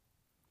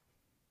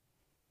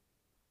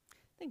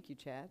Thank you,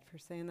 Chad, for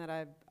saying that.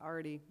 I've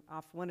already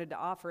wanted to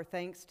offer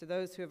thanks to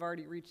those who have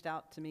already reached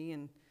out to me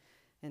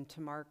and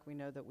to Mark. We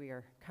know that we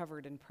are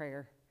covered in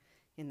prayer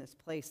in this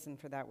place, and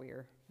for that we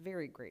are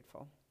very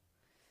grateful.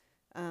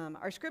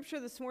 Our scripture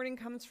this morning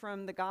comes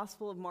from the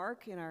Gospel of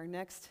Mark in our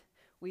next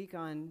week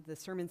on the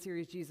sermon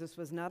series, Jesus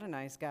Was Not a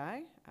Nice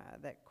Guy,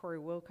 that Corey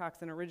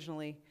Wilcoxon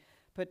originally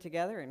put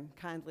together and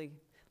kindly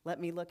let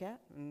me look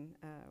at and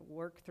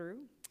work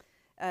through.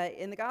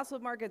 In the Gospel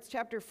of Mark, it's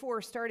chapter 4,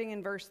 starting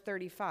in verse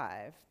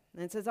 35.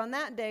 And it says, "On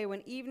that day,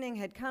 when evening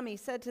had come, he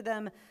said to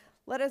them,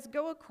 'Let us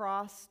go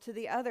across to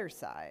the other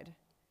side.'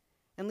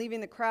 And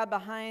leaving the crowd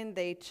behind,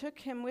 they took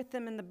him with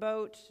them in the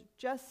boat,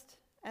 just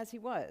as he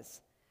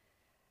was.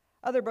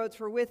 Other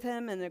boats were with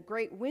him, and a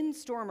great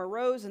windstorm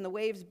arose, and the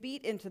waves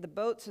beat into the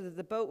boat so that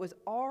the boat was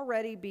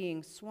already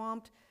being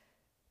swamped.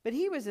 But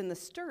he was in the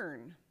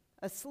stern,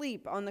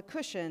 asleep on the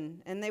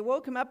cushion, and they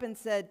woke him up and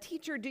said,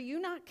 'Teacher, do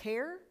you not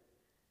care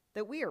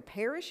that we are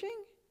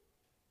perishing?'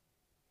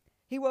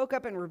 He woke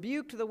up and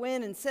rebuked the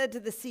wind and said to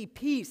the sea,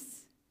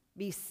 'Peace,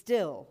 be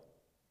still.'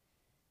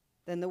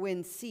 Then the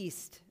wind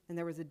ceased, and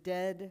there was a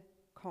dead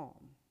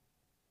calm.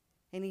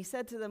 And he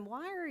said to them,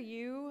 'Why are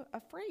you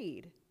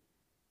afraid?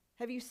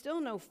 Have you still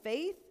no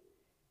faith?'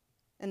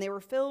 And they were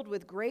filled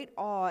with great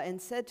awe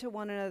and said to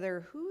one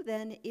another, 'Who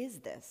then is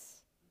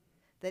this,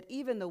 that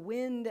even the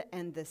wind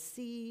and the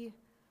sea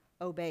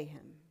obey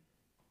him?'"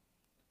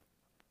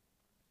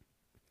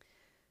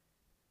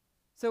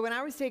 So when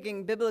I was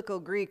taking biblical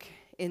Greek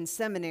in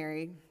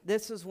seminary,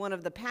 this was one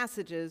of the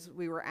passages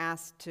we were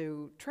asked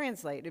to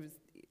translate. It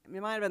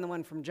might have been the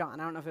one from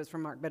John. I don't know if it was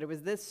from Mark, but it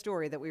was this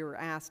story that we were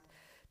asked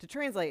to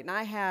translate. And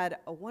I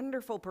had a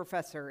wonderful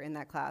professor in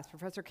that class,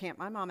 Professor Camp.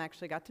 My mom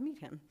actually got to meet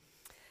him.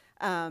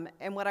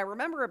 And what I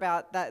remember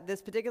about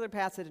this particular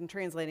passage in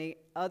translating,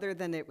 other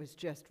than it was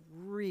just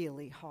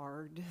really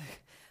hard,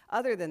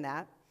 other than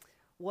that,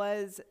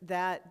 was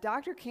that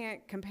Dr.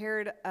 Camp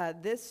compared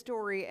this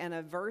story and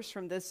a verse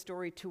from this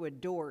story to a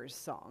Doors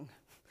song.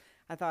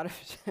 I thought of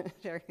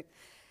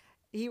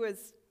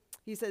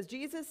he says,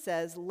 Jesus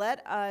says,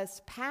 "Let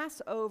us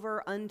pass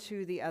over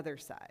unto the other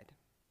side."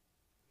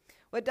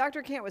 What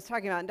Dr. Camp was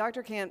talking about, and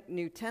Dr. Camp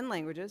knew 10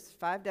 languages,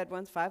 5 dead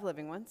ones, 5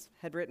 living ones,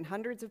 had written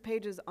hundreds of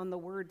pages on the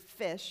word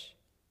fish,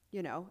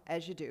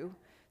 as you do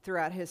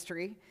throughout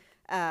history.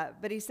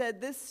 But he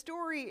said this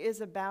story is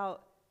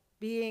about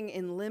being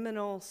in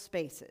liminal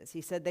spaces.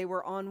 He said they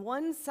were on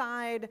one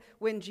side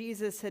when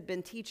Jesus had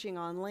been teaching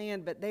on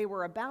land, but they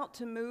were about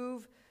to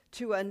move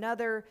to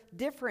another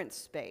different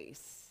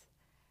space.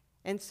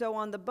 And so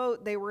on the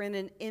boat, they were in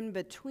an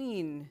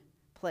in-between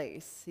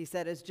place. He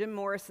said, as Jim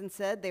Morrison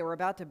said, they were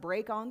about to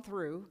break on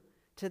through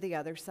to the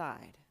other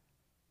side.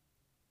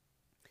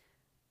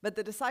 But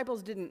the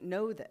disciples didn't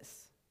know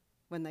this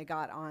when they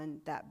got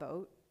on that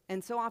boat.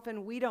 And so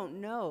often we don't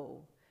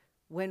know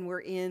when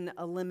we're in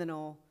a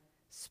liminal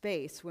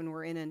space, when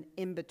we're in an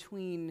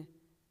in-between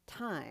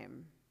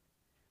time,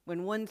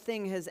 when one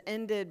thing has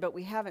ended, but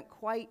we haven't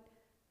quite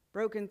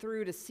broken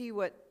through to see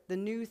what the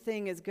new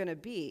thing is going to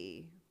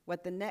be,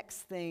 what the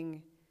next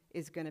thing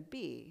is going to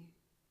be.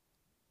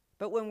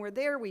 But when we're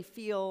there, we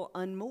feel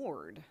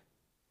unmoored.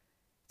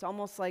 It's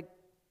almost like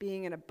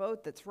being in a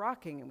boat that's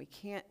rocking and we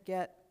can't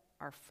get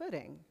our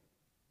footing.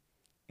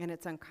 And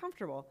it's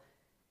uncomfortable.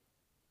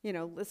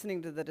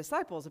 Listening to the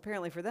disciples,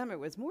 apparently for them it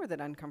was more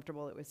than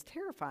uncomfortable, it was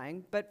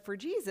terrifying. But for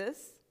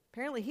Jesus,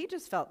 apparently he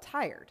just felt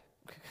tired.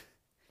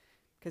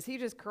 Because he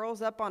just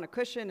curls up on a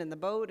cushion in the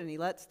boat and he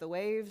lets the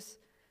waves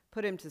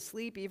put him to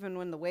sleep, even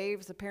when the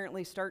waves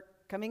apparently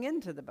start coming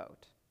into the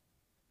boat.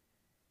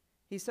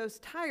 He's so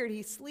tired,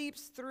 he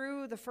sleeps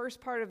through the first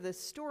part of this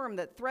storm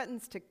that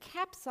threatens to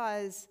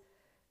capsize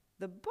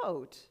the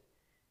boat.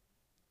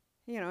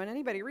 And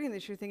anybody reading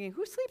this, you're thinking,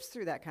 who sleeps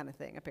through that kind of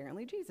thing?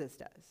 Apparently Jesus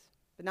does.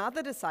 But not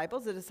the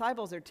disciples. The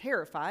disciples are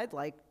terrified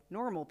like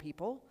normal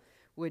people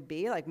would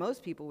be, like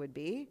most people would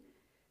be.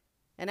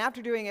 And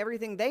after doing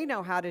everything they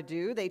know how to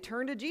do, they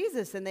turn to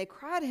Jesus and they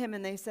cry to him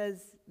and they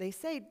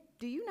say,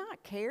 "Do you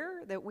not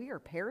care that we are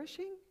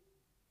perishing?"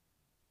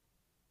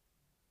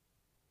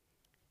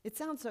 It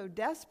sounds so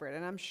desperate,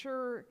 and I'm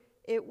sure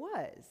it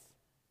was.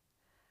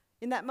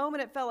 In that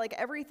moment, it felt like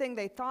everything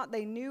they thought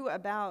they knew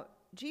about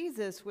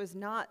Jesus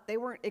they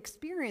weren't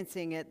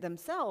experiencing it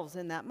themselves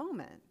in that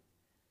moment.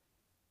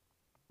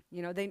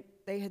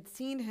 They had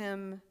seen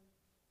him.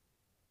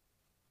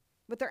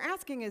 What they're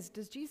asking is,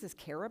 does Jesus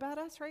care about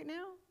us right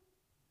now?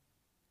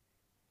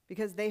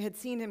 Because they had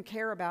seen him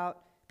care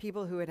about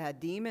people who had had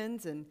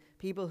demons and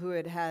people who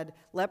had had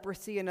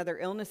leprosy and other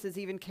illnesses,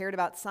 even cared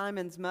about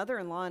Simon's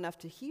mother-in-law enough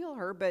to heal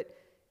her. But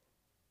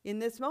in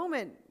this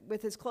moment,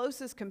 with his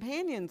closest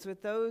companions,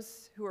 with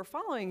those who are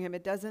following him,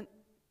 it doesn't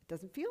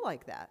feel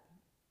like that.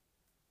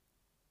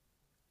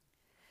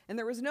 And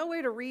there was no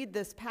way to read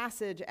this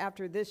passage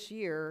after this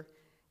year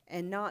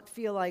and not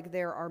feel like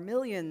there are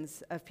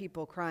millions of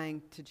people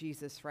crying to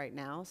Jesus right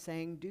now,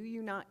 saying, "Do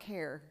you not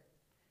care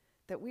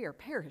that we are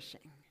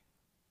perishing?"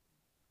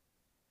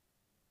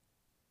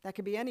 That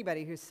could be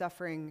anybody who's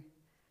suffering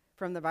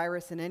from the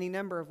virus in any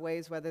number of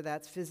ways, whether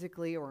that's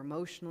physically or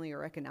emotionally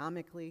or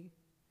economically.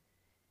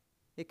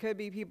 It could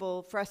be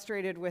people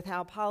frustrated with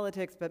how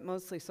politics, but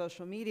mostly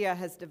social media,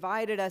 has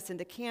divided us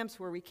into camps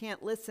where we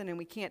can't listen and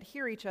we can't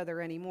hear each other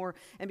anymore.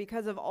 And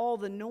because of all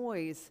the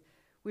noise,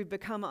 we've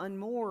become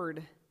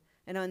unmoored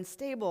and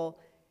unstable,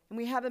 and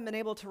we haven't been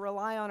able to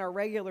rely on our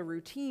regular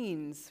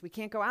routines. We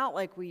can't go out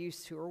like we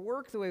used to, or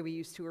work the way we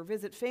used to, or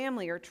visit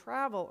family, or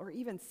travel, or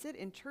even sit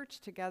in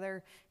church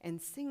together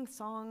and sing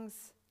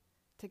songs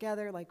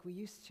together like we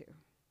used to.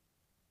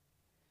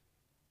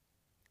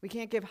 We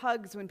can't give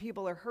hugs when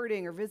people are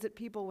hurting or visit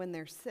people when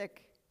they're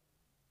sick.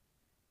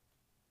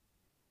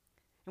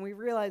 And we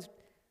realize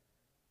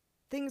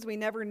things we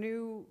never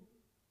knew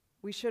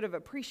we should have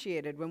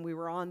appreciated when we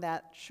were on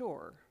that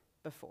shore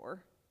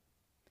before.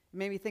 It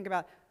made me think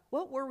about,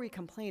 what were we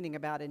complaining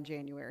about in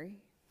January?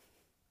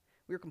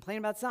 We were complaining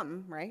about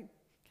something, right?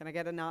 Can I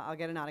get a nod? I'll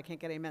get a nod. I can't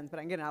get amens, but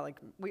I can get a nod.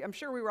 I'm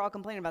sure we were all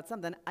complaining about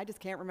something. I just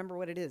can't remember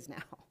what it is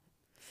now.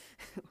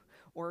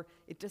 Or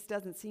it just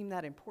doesn't seem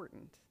that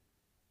important.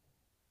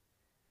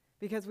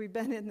 Because we've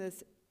been in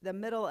the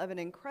middle of an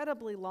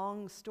incredibly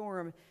long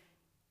storm,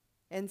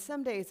 and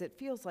some days it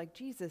feels like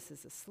Jesus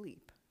is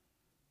asleep.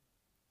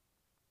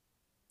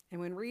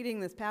 And when reading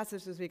this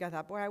passage this week, I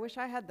thought, boy, I wish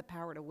I had the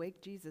power to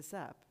wake Jesus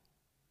up.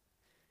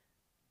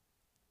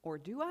 Or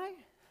do I?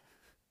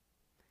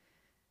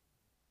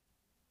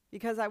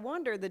 Because I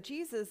wonder, the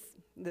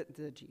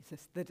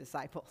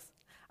disciples,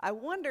 I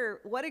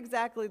wonder what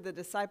exactly the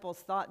disciples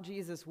thought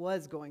Jesus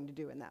was going to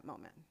do in that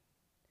moment.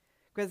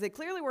 Because they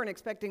clearly weren't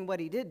expecting what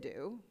he did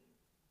do.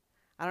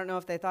 I don't know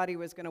if they thought he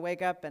was going to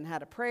wake up and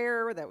had a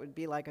prayer that would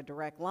be like a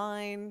direct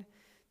line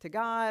to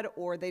God,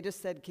 or they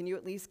just said, can you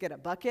at least get a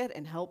bucket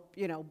and help,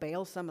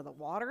 bail some of the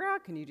water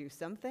out? Can you do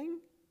something?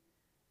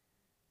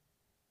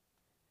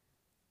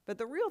 But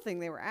the real thing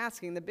they were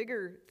asking, the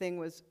bigger thing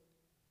was,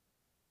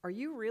 are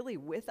you really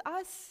with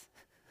us?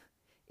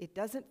 It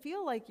doesn't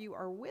feel like you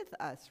are with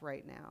us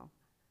right now.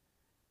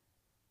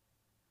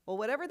 Well,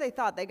 whatever they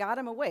thought, they got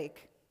him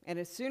awake. And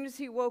as soon as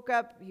he woke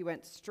up, he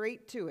went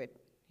straight to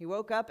it. He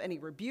woke up and he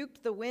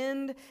rebuked the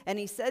wind, and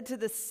he said to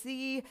the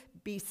sea,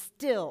 "Be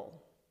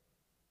still.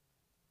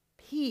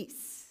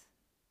 Peace."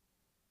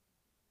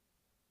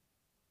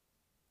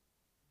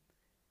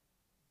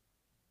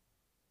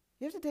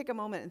 You have to take a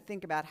moment and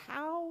think about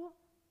how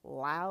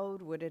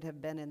loud would it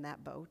have been in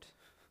that boat?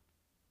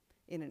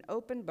 In an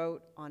open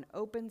boat on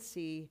open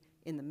sea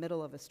in the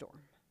middle of a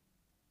storm.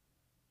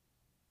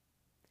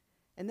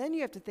 And then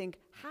you have to think,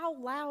 how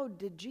loud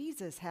did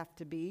Jesus have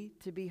to be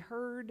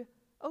heard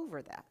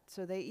over that,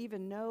 so they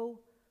even know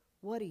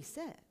what he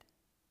said?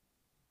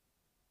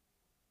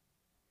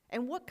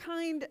 And what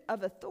kind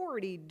of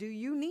authority do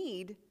you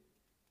need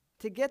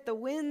to get the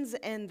winds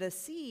and the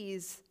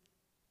seas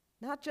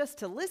not just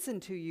to listen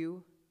to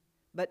you,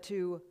 but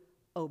to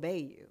obey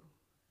you?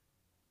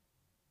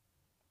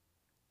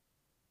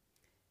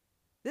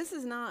 This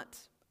is not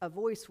a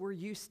voice we're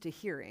used to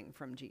hearing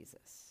from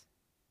Jesus.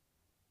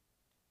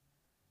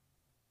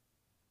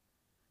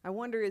 I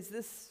wonder, is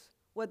this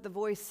what the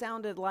voice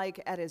sounded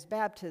like at his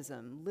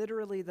baptism?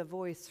 Literally the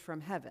voice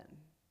from heaven,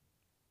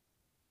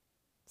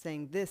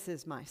 saying, "This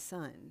is my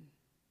son."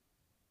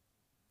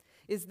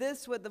 Is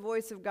this what the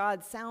voice of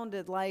God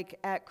sounded like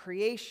at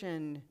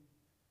creation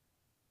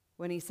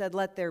when he said,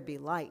 "Let there be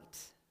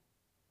light,"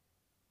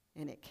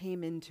 and it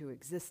came into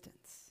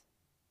existence?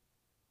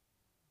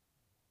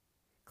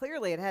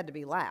 Clearly it had to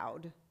be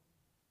loud,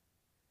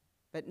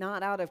 but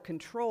not out of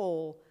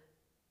control,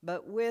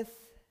 but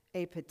with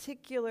a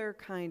particular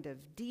kind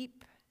of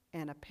deep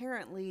and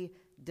apparently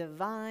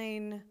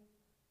divine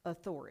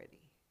authority.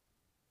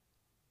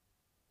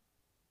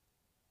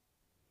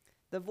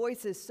 The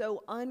voice is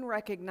so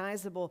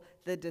unrecognizable,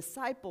 the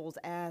disciples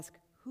ask,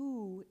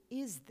 "Who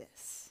is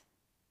this?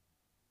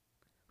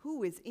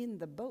 Who is in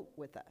the boat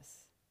with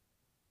us?"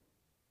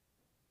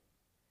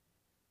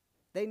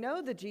 They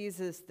know the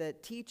Jesus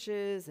that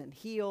teaches and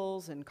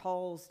heals and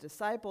calls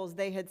disciples.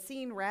 They had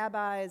seen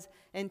rabbis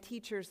and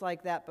teachers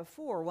like that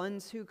before,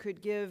 ones who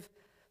could give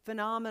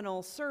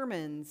phenomenal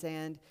sermons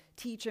and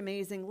teach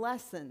amazing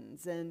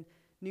lessons and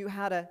knew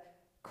how to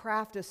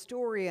craft a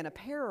story and a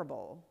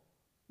parable.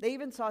 They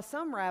even saw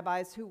some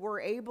rabbis who were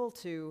able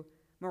to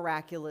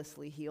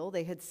miraculously heal.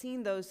 They had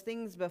seen those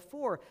things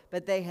before,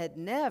 but they had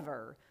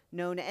never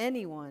known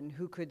anyone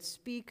who could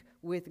speak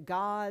with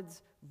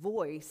God's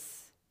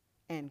voice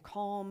and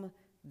calm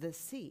the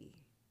sea.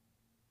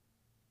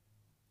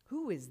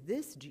 Who is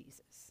this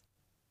Jesus?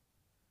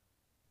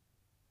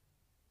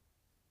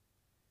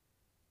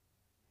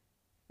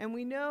 And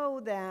we know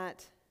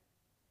that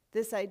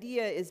this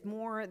idea is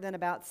more than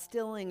about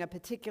stilling a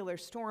particular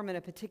storm in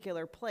a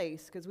particular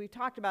place, because we've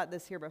talked about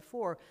this here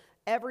before.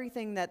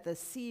 Everything that the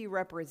sea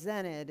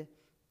represented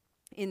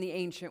in the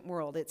ancient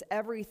world, it's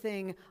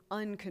everything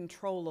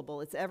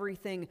uncontrollable, it's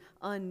everything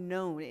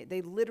unknown.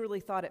 They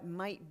literally thought it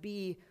might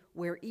be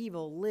where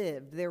evil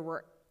lived.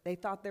 They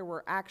thought there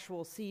were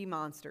actual sea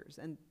monsters.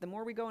 And the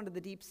more we go into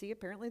the deep sea,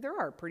 apparently there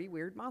are pretty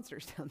weird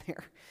monsters down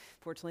there.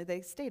 Fortunately,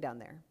 they stay down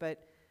there.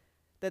 But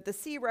that the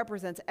sea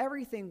represents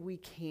everything we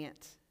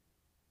can't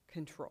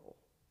control.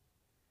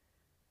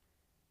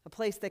 A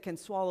place that can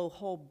swallow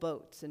whole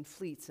boats and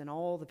fleets and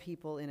all the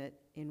people in it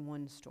in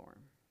one storm.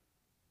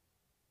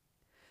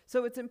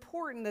 So it's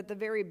important that the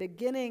very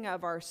beginning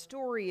of our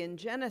story in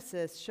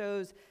Genesis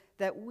shows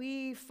that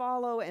we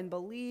follow and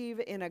believe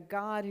in a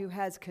God who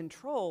has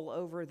control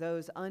over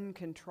those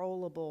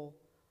uncontrollable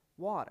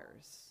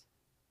waters.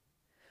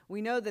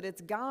 We know that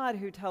it's God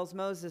who tells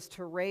Moses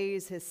to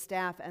raise his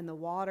staff and the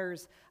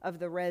waters of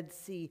the Red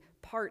Sea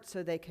part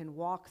so they can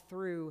walk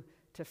through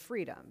to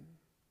freedom.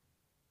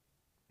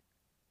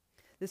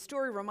 The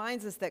story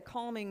reminds us that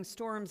calming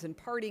storms and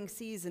parting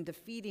seas and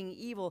defeating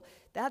evil,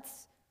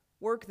 that's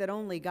work that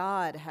only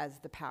God has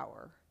the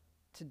power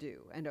to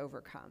do and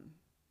overcome.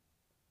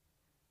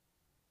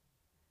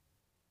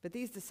 But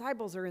these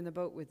disciples are in the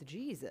boat with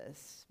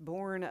Jesus,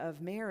 born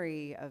of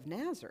Mary of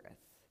Nazareth,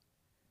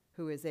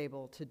 who is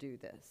able to do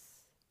this,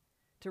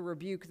 to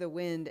rebuke the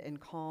wind and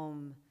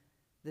calm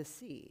the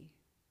sea.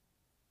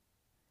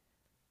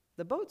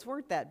 The boats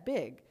weren't that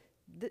big.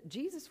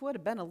 Jesus would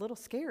have been a little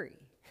scary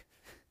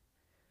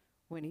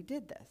when he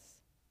did this.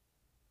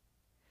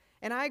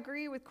 And I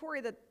agree with Corey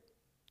that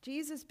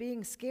Jesus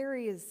being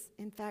scary is,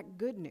 in fact,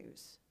 good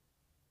news.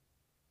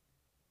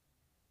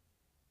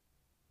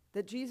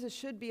 That Jesus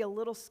should be a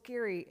little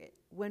scary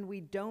when we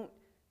don't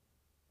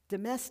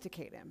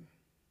domesticate him.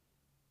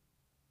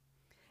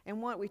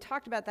 And we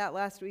talked about that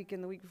last week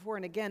and the week before,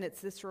 and again,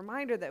 it's this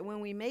reminder that when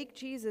we make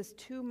Jesus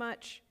too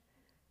much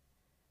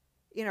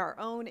in our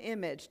own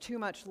image, too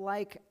much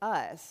like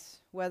us,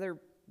 whether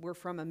we're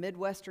from a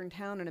Midwestern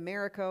town in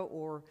America,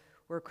 or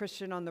we're a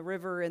Christian on the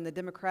river in the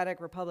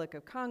Democratic Republic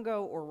of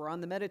Congo, or we're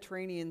on the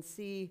Mediterranean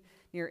Sea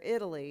near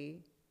Italy,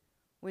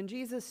 when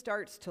Jesus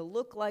starts to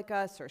look like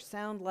us or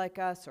sound like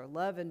us or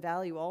love and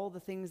value all the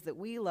things that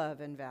we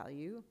love and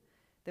value,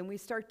 then we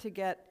start to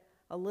get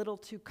a little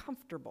too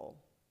comfortable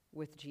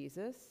with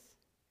Jesus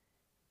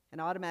and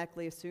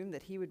automatically assume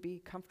that he would be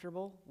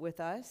comfortable with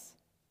us.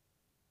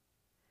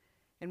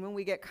 And when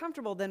we get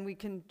comfortable, then we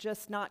can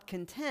just not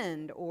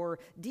contend or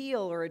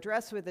deal or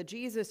address with a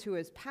Jesus who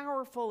is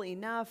powerful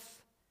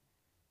enough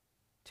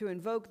to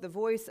invoke the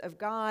voice of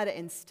God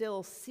and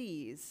still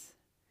seas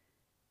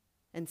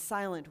and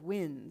silent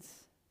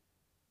winds,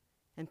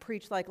 and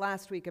preach like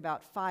last week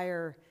about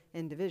fire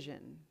and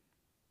division.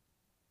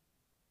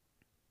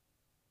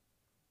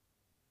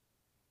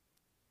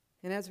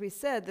 And as we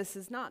said, this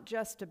is not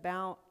just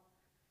about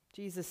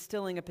Jesus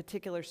stilling a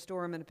particular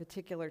storm at a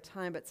particular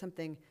time, but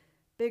something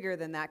bigger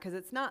than that, because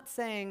it's not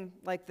saying,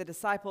 like the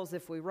disciples,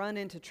 if we run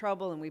into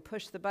trouble and we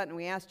push the button and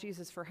we ask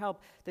Jesus for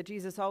help, that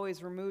Jesus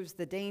always removes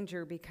the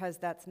danger, because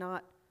that's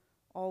not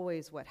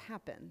always what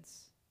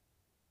happens.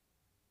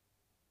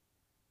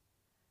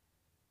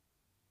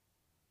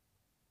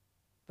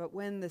 But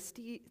when the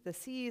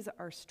seas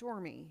are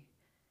stormy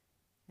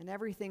and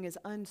everything is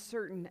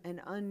uncertain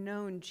and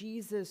unknown,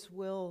 Jesus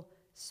will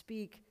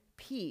speak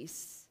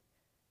peace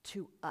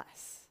to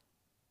us.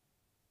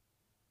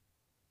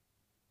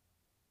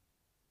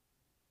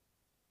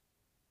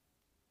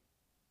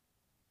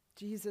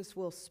 Jesus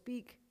will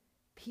speak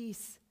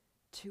peace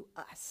to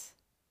us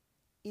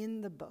in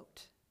the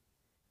boat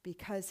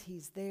because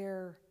he's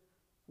there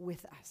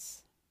with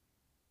us.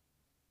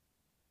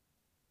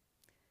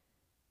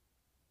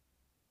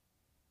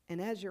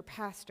 And as your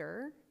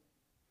pastor,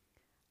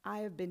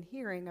 I have been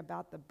hearing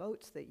about the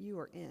boats that you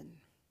are in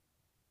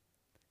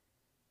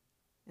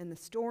and the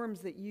storms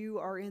that you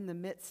are in the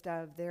midst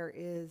of. There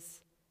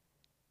is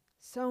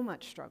so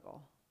much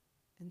struggle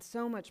and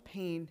so much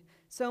pain,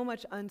 so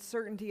much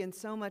uncertainty, and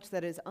so much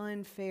that is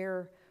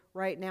unfair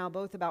right now,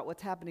 both about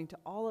what's happening to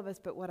all of us,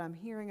 but what I'm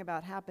hearing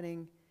about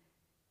happening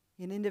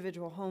in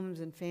individual homes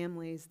and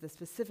families, the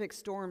specific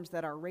storms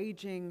that are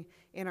raging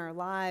in our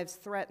lives,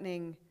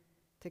 threatening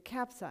to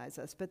capsize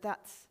us. But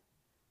that's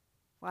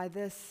why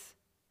this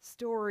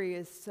story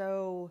is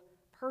so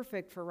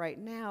perfect for right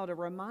now, to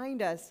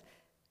remind us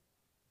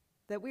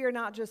that we are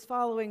not just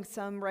following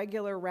some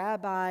regular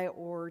rabbi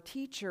or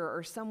teacher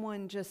or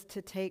someone just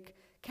to take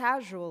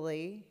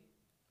casually.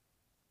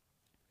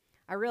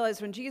 I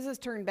realized when Jesus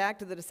turned back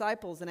to the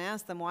disciples and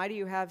asked them, "Why do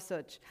you have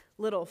such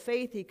little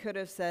faith?" he could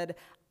have said,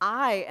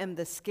 "I am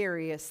the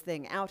scariest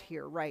thing out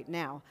here right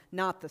now,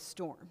 not the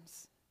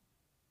storms.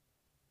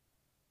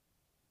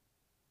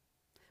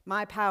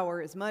 My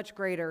power is much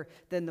greater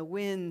than the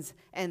winds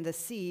and the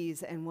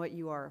seas and what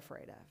you are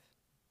afraid of."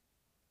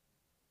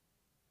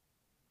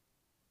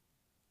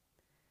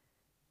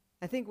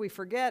 I think we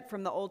forget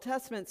from the Old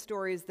Testament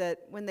stories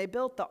that when they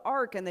built the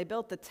ark and they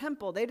built the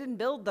temple, they didn't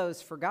build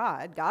those for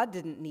God. God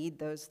didn't need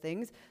those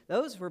things.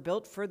 Those were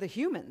built for the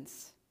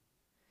humans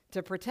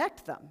to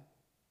protect them.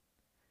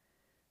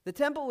 The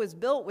temple was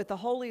built with the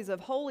holies of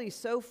holies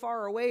so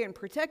far away and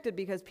protected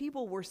because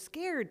people were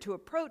scared to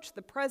approach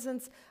the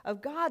presence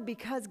of God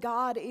because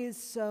God is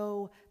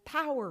so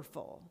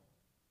powerful.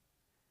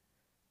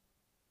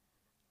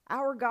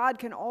 Our God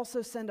can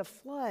also send a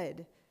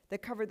flood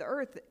that covered the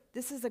earth.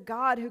 This is a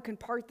God who can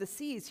part the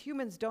seas.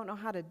 Humans don't know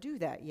how to do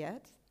that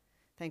yet,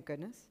 thank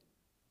goodness.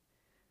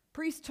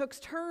 Priests took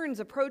turns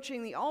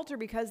approaching the altar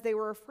because they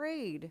were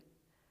afraid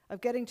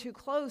of getting too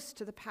close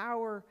to the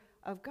power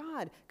of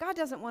God. God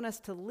doesn't want us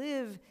to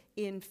live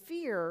in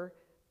fear,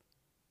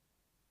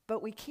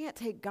 but we can't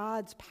take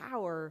God's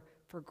power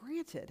for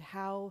granted,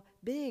 how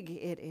big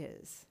it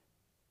is.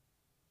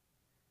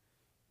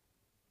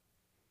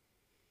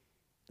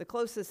 The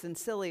closest and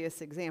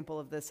silliest example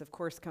of this, of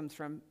course, comes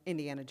from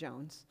Indiana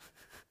Jones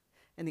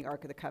and the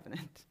Ark of the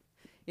Covenant.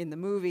 In the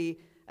movie,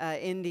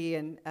 Indy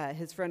and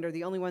his friend are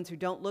the only ones who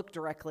don't look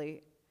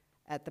directly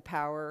at the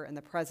power and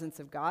the presence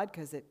of God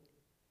because it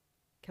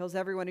kills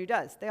everyone who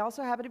does. They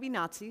also happen to be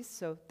Nazis,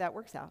 so that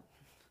works out.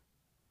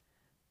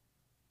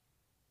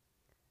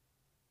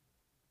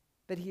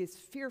 But he is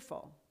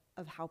fearful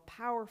of how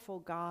powerful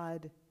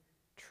God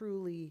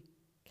truly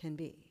can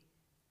be.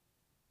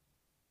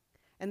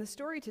 And the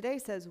story today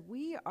says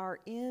we are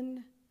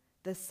in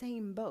the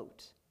same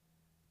boat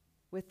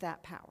with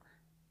that power.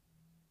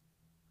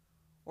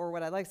 Or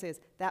what I'd like to say is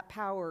that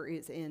power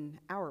is in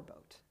our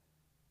boat.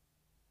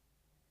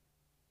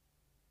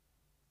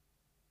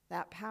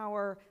 That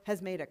power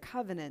has made a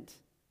covenant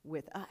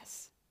with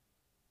us.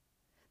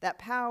 That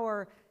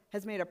power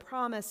has made a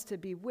promise to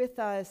be with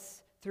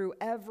us through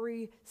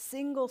every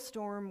single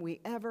storm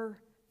we ever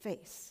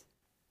face.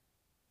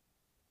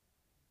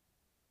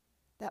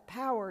 That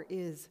power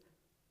is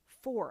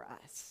for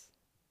us,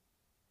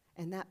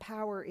 and that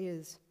power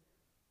is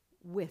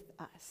with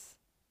us.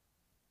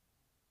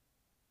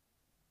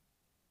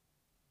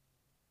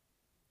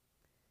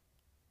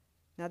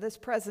 Now, this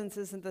presence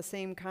isn't the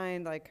same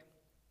kind like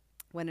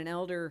when an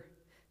elder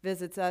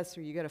visits us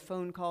or you get a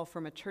phone call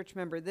from a church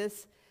member.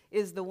 This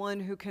is the one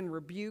who can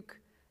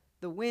rebuke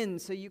the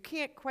wind, so you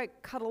can't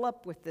quite cuddle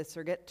up with this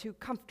or get too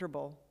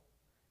comfortable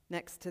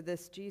next to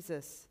this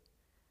Jesus.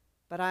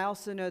 But I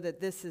also know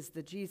that this is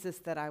the Jesus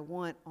that I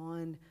want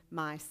on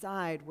my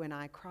side when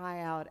I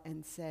cry out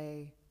and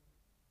say,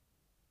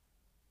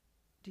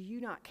 "Do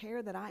you not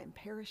care that I am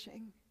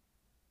perishing?"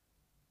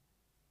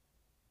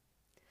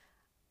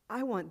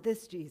 I want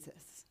this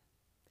Jesus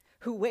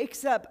who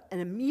wakes up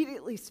and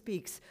immediately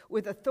speaks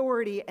with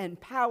authority and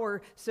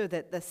power so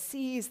that the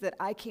seas that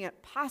I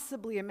can't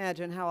possibly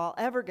imagine how I'll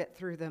ever get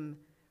through them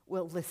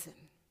will listen.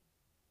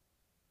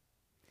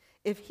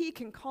 If he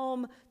can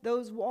calm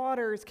those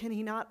waters, can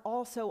he not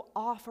also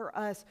offer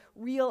us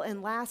real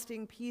and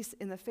lasting peace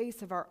in the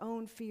face of our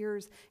own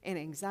fears and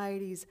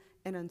anxieties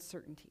and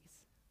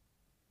uncertainties?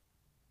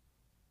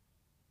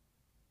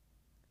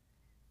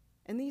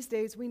 And these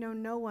days, we know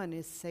no one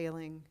is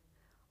sailing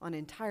on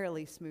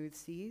entirely smooth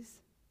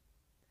seas,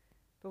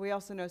 but we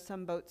also know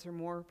some boats are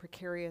more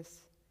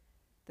precarious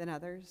than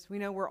others. We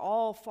know we're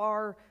all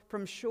far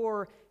from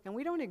shore, and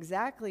we don't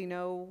exactly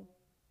know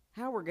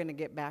how we're going to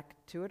get back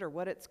to it or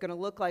what it's going to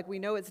look like. We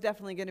know it's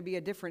definitely going to be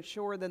a different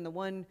shore than the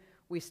one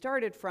we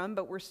started from,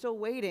 but we're still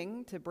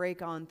waiting to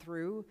break on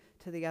through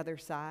to the other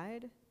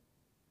side.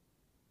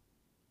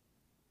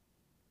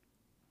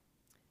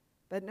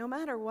 But no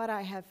matter what,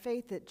 I have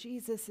faith that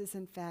Jesus is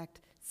in fact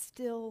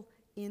still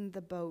in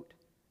the boat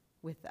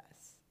with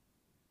us.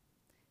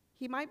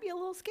 He might be a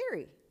little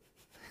scary.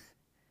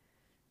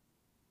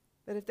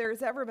 But if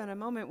there's ever been a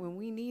moment when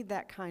we need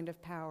that kind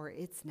of power,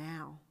 it's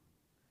now,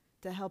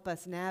 to help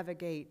us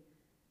navigate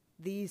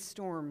these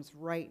storms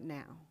right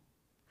now.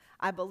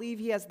 I believe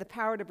he has the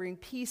power to bring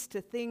peace to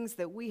things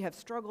that we have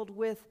struggled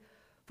with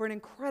for an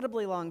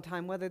incredibly long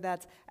time, whether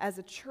that's as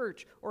a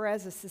church or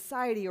as a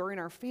society or in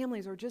our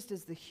families or just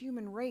as the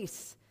human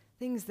race,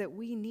 things that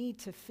we need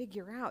to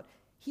figure out.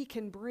 He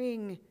can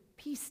bring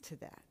peace to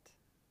that.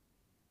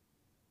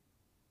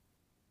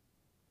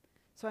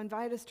 So I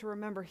invite us to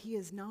remember he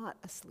is not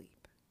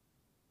asleep.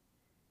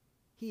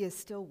 He is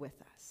still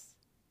with us.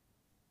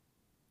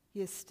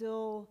 He is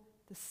still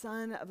the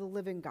Son of the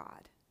living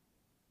God,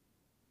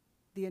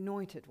 the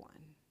Anointed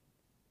One,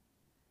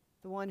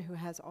 the one who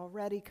has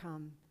already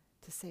come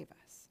to save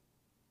us.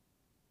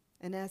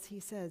 And as he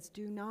says,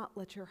 do not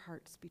let your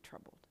hearts be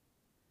troubled.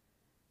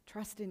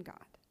 Trust in God.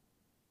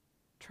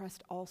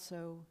 Trust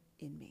also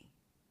in me.